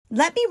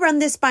Let me run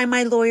this by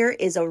my lawyer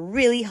is a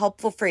really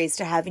helpful phrase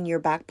to have in your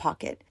back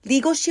pocket.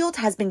 Legal Shield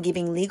has been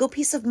giving legal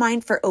peace of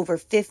mind for over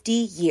 50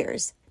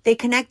 years. They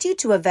connect you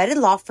to a vetted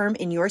law firm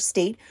in your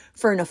state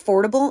for an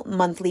affordable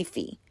monthly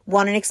fee.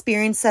 Want an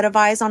experienced set of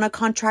eyes on a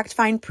contract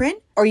fine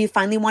print? Or you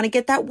finally want to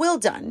get that will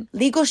done?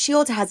 Legal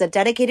Shield has a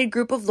dedicated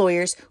group of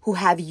lawyers who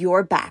have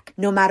your back,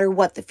 no matter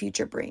what the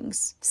future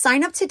brings.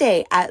 Sign up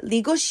today at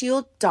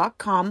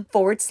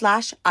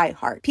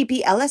LegalShield.com/iHeart.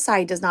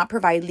 PPLSI does not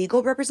provide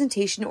legal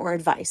representation or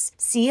advice.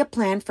 See a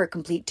plan for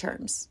complete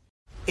terms.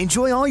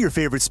 Enjoy all your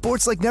favorite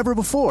sports like never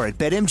before at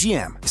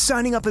BetMGM.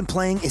 Signing up and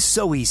playing is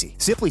so easy.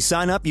 Simply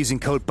sign up using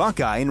code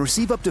Buckeye and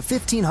receive up to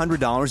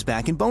 $1,500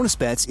 back in bonus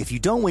bets if you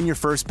don't win your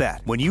first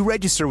bet. When you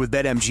register with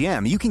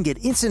BetMGM, you can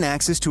get instant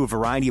access to a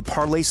variety of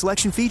parlay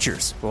selection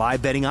features,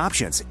 live betting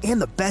options,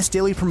 and the best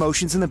daily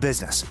promotions in the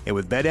business. And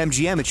with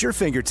BetMGM at your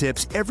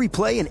fingertips, every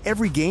play and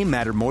every game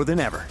matter more than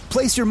ever.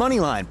 Place your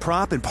moneyline,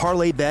 prop, and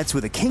parlay bets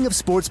with the king of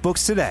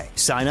sportsbooks today.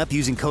 Sign up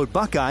using code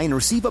Buckeye and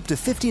receive up to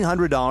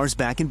 $1,500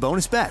 back in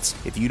bonus bets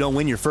if you don't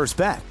win your first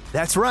bet.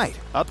 That's right,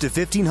 up to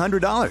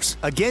 $1,500.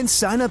 Again,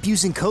 sign up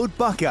using code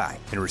Buckeye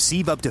and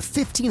receive up to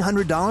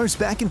 $1,500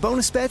 back in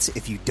bonus bets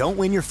if you don't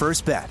win your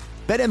first bet.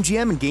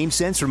 BetMGM and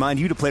GameSense remind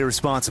you to play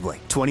responsibly.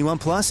 21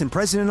 plus and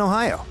present in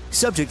Ohio.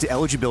 Subject to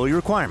eligibility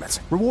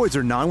requirements. Rewards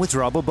are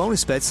non-withdrawable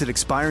bonus bets that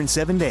expire in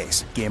 7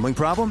 days. Gambling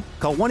problem?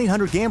 Call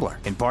 1-800-GAMBLER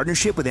in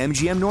partnership with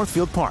MGM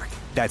Northfield Park.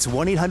 That's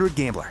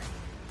 1-800-GAMBLER.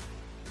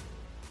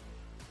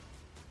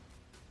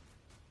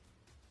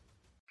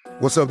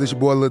 What's up, this your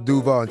boy Lil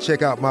Duval, and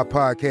check out my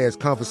podcast,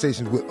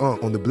 Conversations with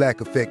Unc, on the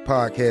Black Effect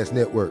Podcast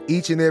Network.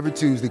 Each and every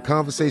Tuesday,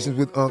 Conversations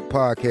with Unc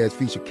podcast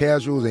feature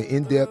casual and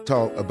in-depth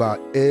talk about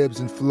ebbs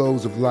and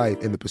flows of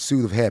life and the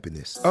pursuit of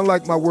happiness.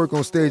 Unlike my work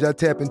on stage, I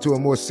tap into a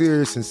more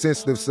serious and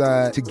sensitive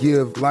side to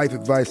give life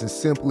advice and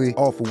simply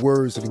offer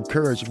words of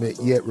encouragement,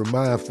 yet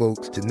remind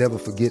folks to never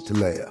forget to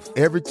laugh.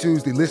 Every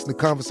Tuesday, listen to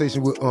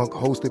Conversation with Unc,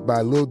 hosted by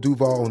Lil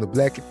Duval on the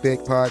Black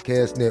Effect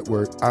Podcast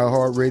Network,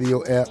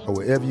 iHeartRadio app, or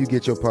wherever you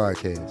get your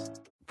podcasts.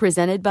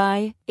 Presented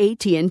by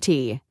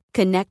AT&T.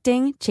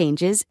 Connecting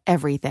changes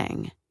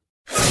everything.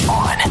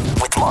 On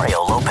with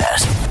Mario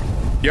Lopez.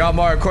 Yo, I'm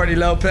Mario Courtney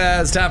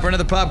Lopez. Time for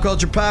another pop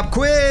culture pop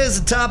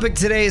quiz. The topic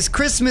today is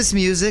Christmas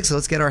music, so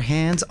let's get our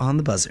hands on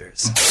the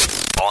buzzers.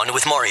 On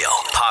with Mario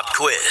pop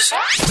quiz.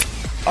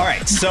 All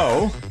right,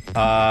 so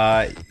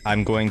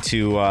I'm going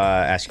to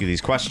ask you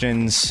these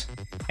questions,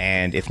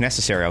 and if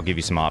necessary, I'll give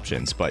you some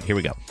options, but here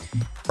we go.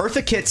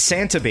 Eartha Kitt's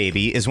Santa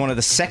Baby is one of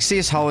the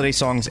sexiest holiday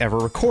songs ever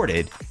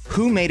recorded.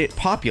 Who made it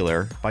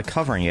popular by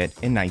covering it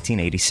in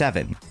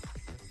 1987?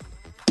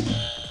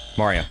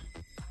 Mario.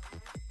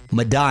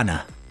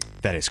 Madonna.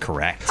 That is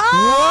correct. She did. I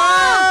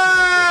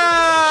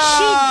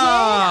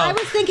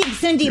was thinking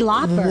Cyndi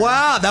Lauper.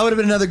 Wow, that would have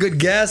been another good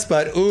guess,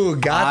 but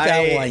got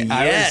that one.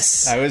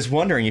 Yes. I was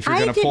wondering if you were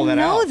going to pull that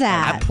out. I didn't know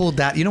that. I pulled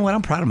that. You know what?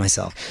 I'm proud of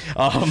myself.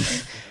 All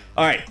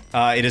right.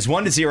 It is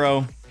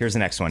 1-0. Here's the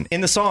next one.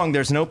 In the song,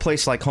 There's No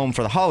Place Like Home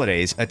for the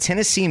Holidays, a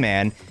Tennessee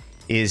man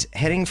is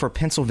heading for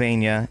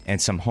Pennsylvania and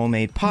some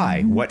homemade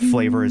pie. What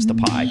flavor is the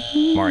pie?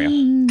 Mario.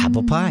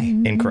 Apple pie.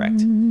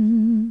 Incorrect.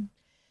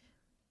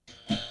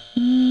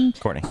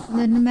 Courtney.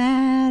 No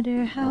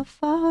matter how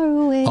far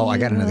away. Oh, I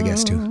got another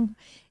guess, too.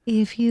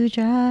 If you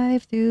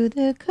drive through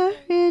the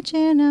courage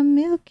in a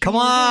milky Come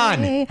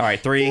on. way. All right,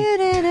 3, 2,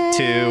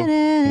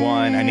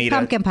 1. I need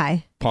pumpkin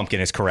pie. Pumpkin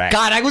is correct.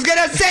 God, I was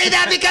going to say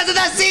that because of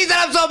that season.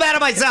 I'm so mad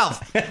at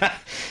myself.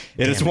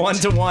 It is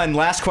 1-1.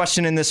 Last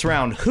question in this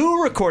round.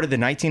 Who recorded the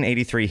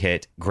 1983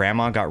 hit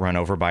Grandma Got Run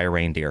Over by a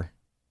Reindeer?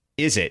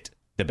 Is it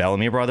the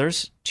Bellamy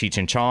Brothers, Cheech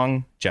and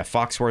Chong, Jeff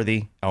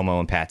Foxworthy, Elmo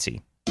and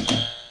Patsy?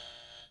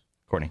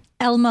 Courtney.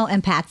 Elmo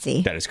and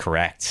Patsy. That is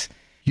correct.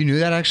 You knew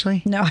that,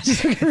 actually? No.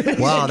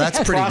 Wow, that's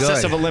pretty good.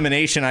 Process of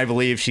elimination, I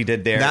believe she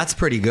did there. That's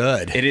pretty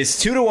good. It is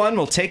 2-1.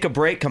 We'll take a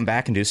break, come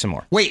back, and do some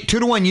more. Wait,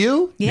 2-1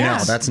 you? Yeah.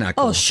 No, that's not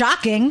cool. Oh,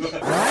 shocking.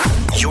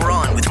 You're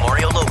on with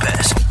Mario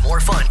Lopez. More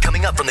fun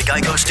coming up from the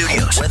Geico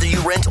Studios. Whether you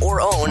rent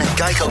or own,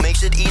 Geico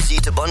makes it easy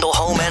to bundle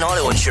home and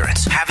auto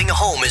insurance. Having a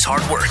home is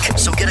hard work,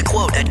 so get a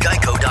quote at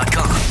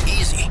geico.com.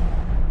 Easy.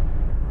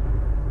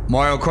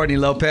 Mario Courtney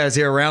Lopez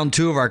here, round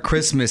 2 of our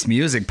Christmas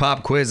music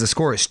pop quiz. The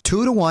score is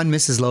 2-1,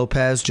 Mrs.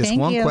 Lopez. Just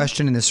Thank one you.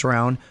 question in this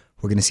round.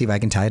 We're going to see if I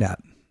can tie it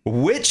up.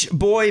 Which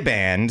boy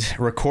band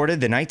recorded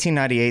the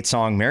 1998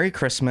 song Merry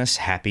Christmas,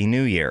 Happy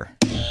New Year?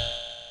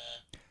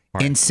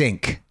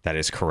 NSYNC. That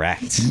is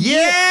correct.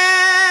 Yes!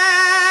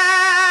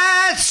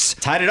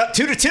 Tied it up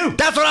 2-2.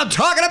 That's what I'm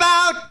talking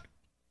about!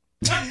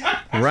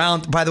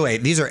 Round. By the way,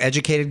 these are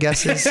educated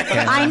guesses.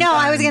 I know.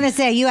 I was going to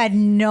say, you had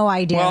no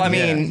idea. Well, I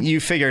mean, you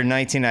figured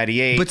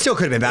 1998. But still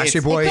could have been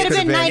Backstreet Boys. It could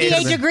have been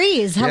 98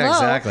 degrees. Hello. Yeah,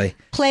 exactly.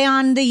 Play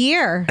on the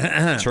year.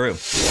 True.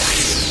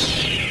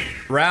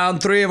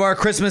 Round 3 of our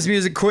Christmas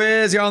music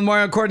quiz. You're on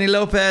Mario Courtney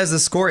Lopez. The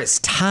score is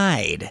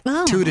tied.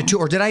 2-2.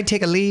 Or did I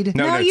take a lead?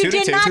 No, you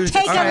did not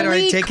take a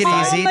lead. Take it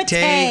easy.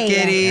 Take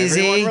it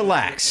easy. Everyone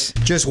relax.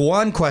 Just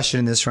one question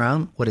in this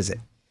round. What is it?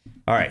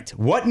 All right.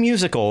 What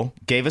musical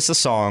gave us the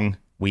song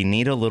We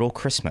Need a Little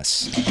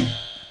Christmas?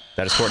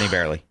 That is Courtney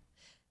Barely.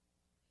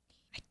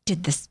 I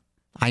did this.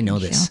 I know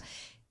this.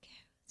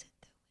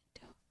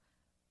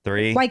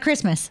 3. White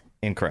Christmas.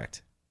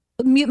 Incorrect.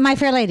 My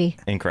Fair Lady.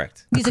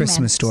 Incorrect. A Music Man.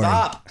 Christmas Story.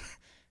 Stop.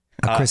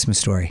 A Christmas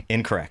Story.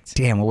 Incorrect.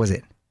 Damn, what was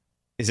it?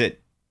 Is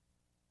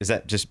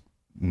that just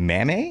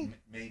Mammy?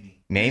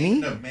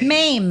 Mamie?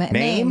 Mame.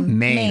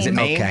 Mame. Is it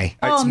Mame? Okay.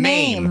 Oh, It's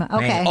Mame.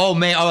 Okay. Oh,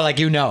 Mame. Oh, like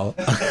you know.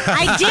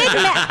 I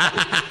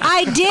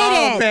did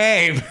Oh, it.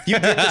 Mame. You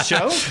did the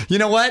show? You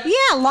know what?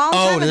 Yeah, long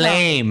Oh, time ago.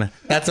 lame.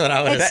 That's what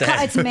I would have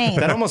said. It's Mame.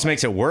 That almost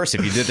makes it worse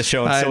if you did the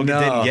show and I still know.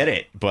 didn't get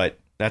it, but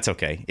that's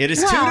okay. It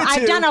is 2-2. Well,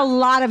 I've done a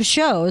lot of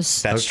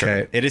shows. That's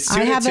Okay. true. It is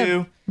I have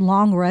 2-2. a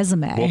long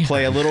resume. We'll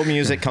play a little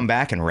music, come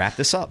back, and wrap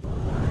this up.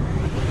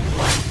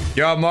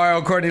 Yo,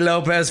 Mario, Courtney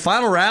Lopez.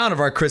 Final round of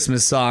our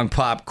Christmas song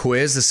pop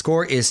quiz. The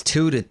score is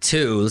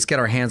 2-2. Let's get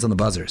our hands on the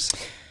buzzers.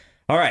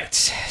 All right,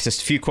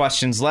 just a few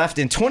questions left.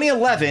 In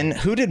 2011,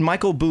 who did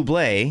Michael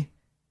Bublé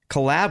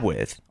collab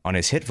with on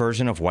his hit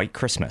version of White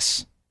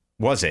Christmas?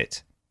 Was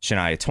it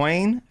Shania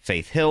Twain,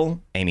 Faith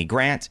Hill, Amy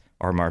Grant,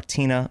 or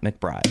Martina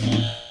McBride?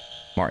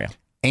 Mario.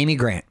 Amy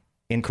Grant.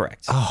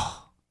 Incorrect.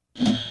 Oh.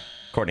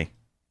 Courtney.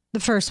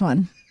 The first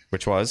one.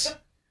 Which was?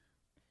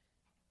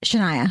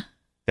 Shania.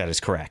 That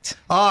is correct.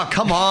 Oh,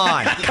 come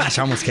on. Gosh,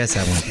 I almost guessed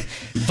that one.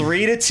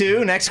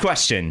 3-2. Next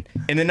question.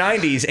 In the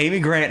 90s, Amy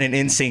Grant and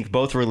NSYNC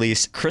both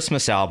released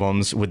Christmas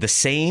albums with the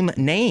same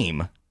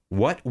name.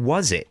 What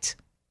was it?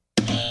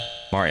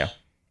 Mario.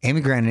 Amy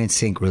Grant and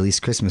NSYNC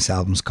released Christmas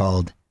albums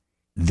called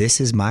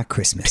This Is My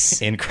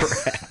Christmas.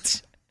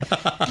 Incorrect.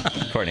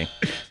 Courtney.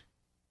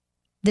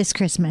 This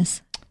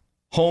Christmas.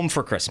 Home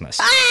for Christmas.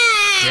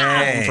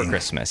 Dang. Home for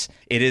Christmas.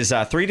 It is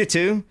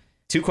 3-2.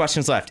 2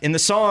 questions left. In the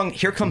song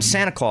Here Comes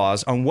Santa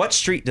Claus, on what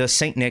street does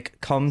St.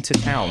 Nick come to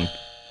town?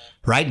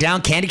 Right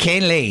down Candy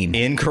Cane Lane.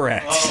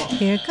 Incorrect.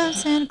 Here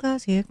comes Santa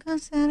Claus. Here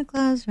comes Santa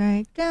Claus.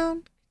 Right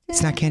down.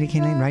 It's not Candy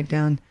Cane Lane. Right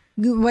down.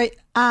 Wait.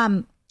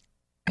 Right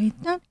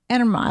down.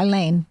 Enema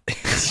Lane.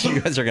 You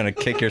guys are going to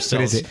kick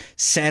yourselves. What is it?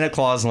 Santa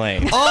Claus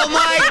Lane. Oh,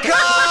 my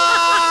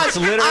God. It's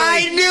literally.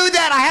 I knew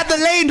that. I have the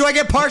lane. Do I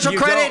get partial You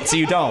credit? don't.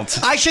 You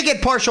don't. I should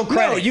get partial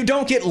credit. No, you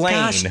don't get lane.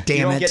 Gosh, damn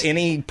you don't it. get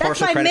any That's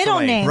partial my credit middle for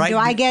lane. name. Right. Do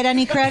I get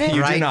any credit? You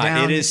do right not.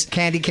 down It is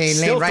Candy Cane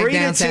still Lane. Right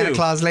down 3-2. Santa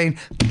Claus Lane.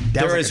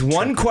 There is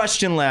one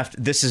question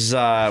left. This is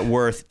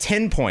worth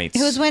 10 points.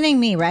 Who's winning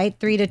me, right?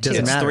 3-2.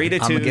 Doesn't It's matter.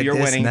 3-2. I'ma get You're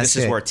this, winning. and This that's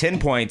is it. worth 10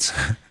 points.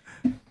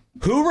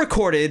 Who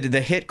recorded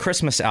the hit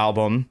Christmas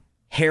album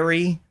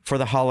Harry for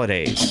the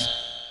Holidays?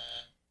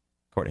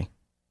 Courtney.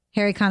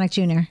 Harry Connick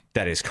Jr.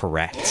 That is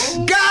correct.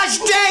 Gosh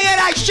dang it.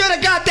 I should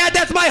have got that.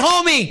 That's my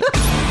homie.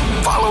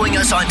 Following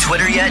us on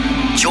Twitter yet?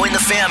 Join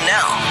the fam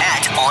now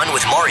at On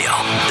With Mario.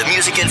 The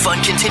music and fun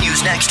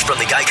continues next from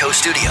the Geico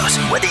Studios.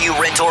 Whether you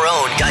rent or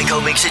own, Geico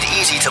makes it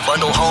easy to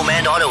bundle home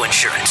and auto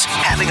insurance.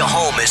 Having a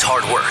home is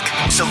hard work,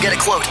 so get a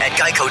quote at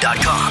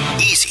geico.com.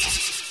 Easy.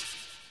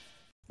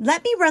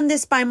 Let me run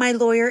this by my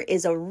lawyer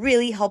is a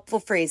really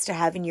helpful phrase to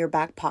have in your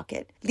back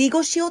pocket.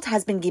 Legal Shield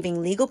has been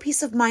giving legal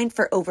peace of mind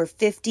for over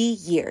 50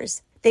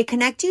 years. They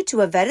connect you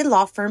to a vetted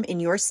law firm in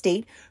your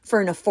state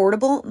for an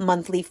affordable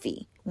monthly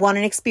fee. Want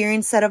an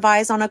experienced set of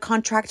eyes on a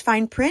contract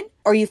fine print?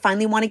 Or you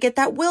finally want to get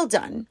that will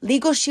done?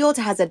 Legal Shield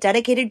has a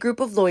dedicated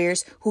group of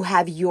lawyers who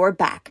have your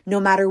back,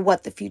 no matter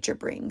what the future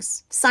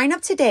brings. Sign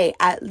up today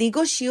at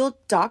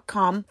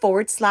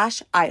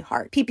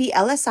LegalShield.com/iHeart.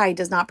 PPLSI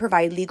does not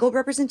provide legal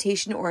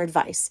representation or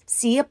advice.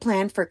 See a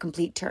plan for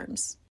complete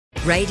terms.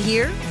 Right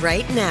here,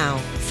 right now.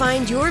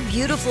 Find your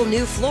beautiful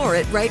new floor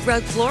at Right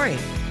Rug Flooring.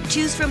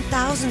 Choose from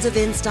thousands of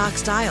in-stock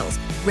styles,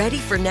 ready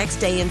for next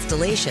day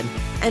installation,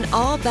 and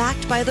all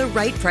backed by the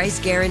right price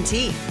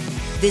guarantee.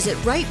 Visit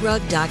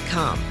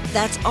rightrug.com.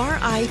 That's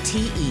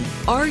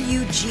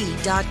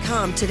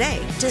RITERUG.com today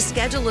to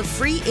schedule a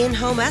free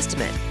in-home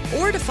estimate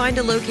or to find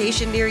a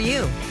location near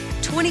you.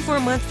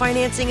 24-month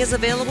financing is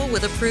available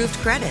with approved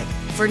credit.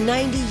 For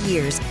 90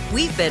 years,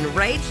 we've been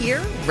right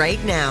here,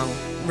 right now.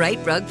 Right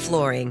Rug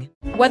Flooring.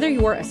 Whether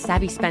you're a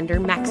savvy spender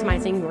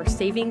maximizing your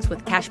savings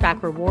with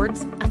cashback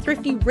rewards, a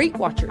thrifty rate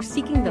watcher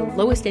seeking the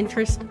lowest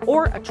interest,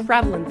 or a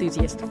travel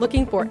enthusiast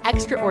looking for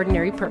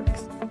extraordinary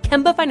perks,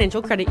 Kemba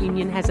Financial Credit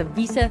Union has a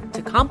visa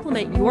to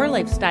complement your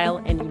lifestyle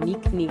and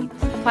unique needs.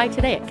 Apply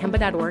today at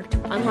Kemba.org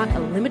to unlock a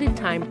limited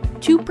time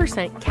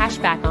 2% cash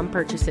back on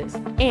purchases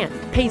and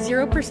pay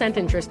 0%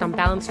 interest on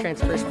balance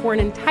transfers for an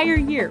entire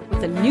year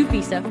with a new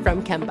visa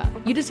from Kemba.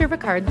 You deserve a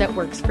card that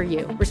works for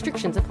you.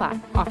 Restrictions apply.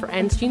 Offer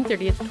ends June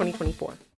 30th, 2024.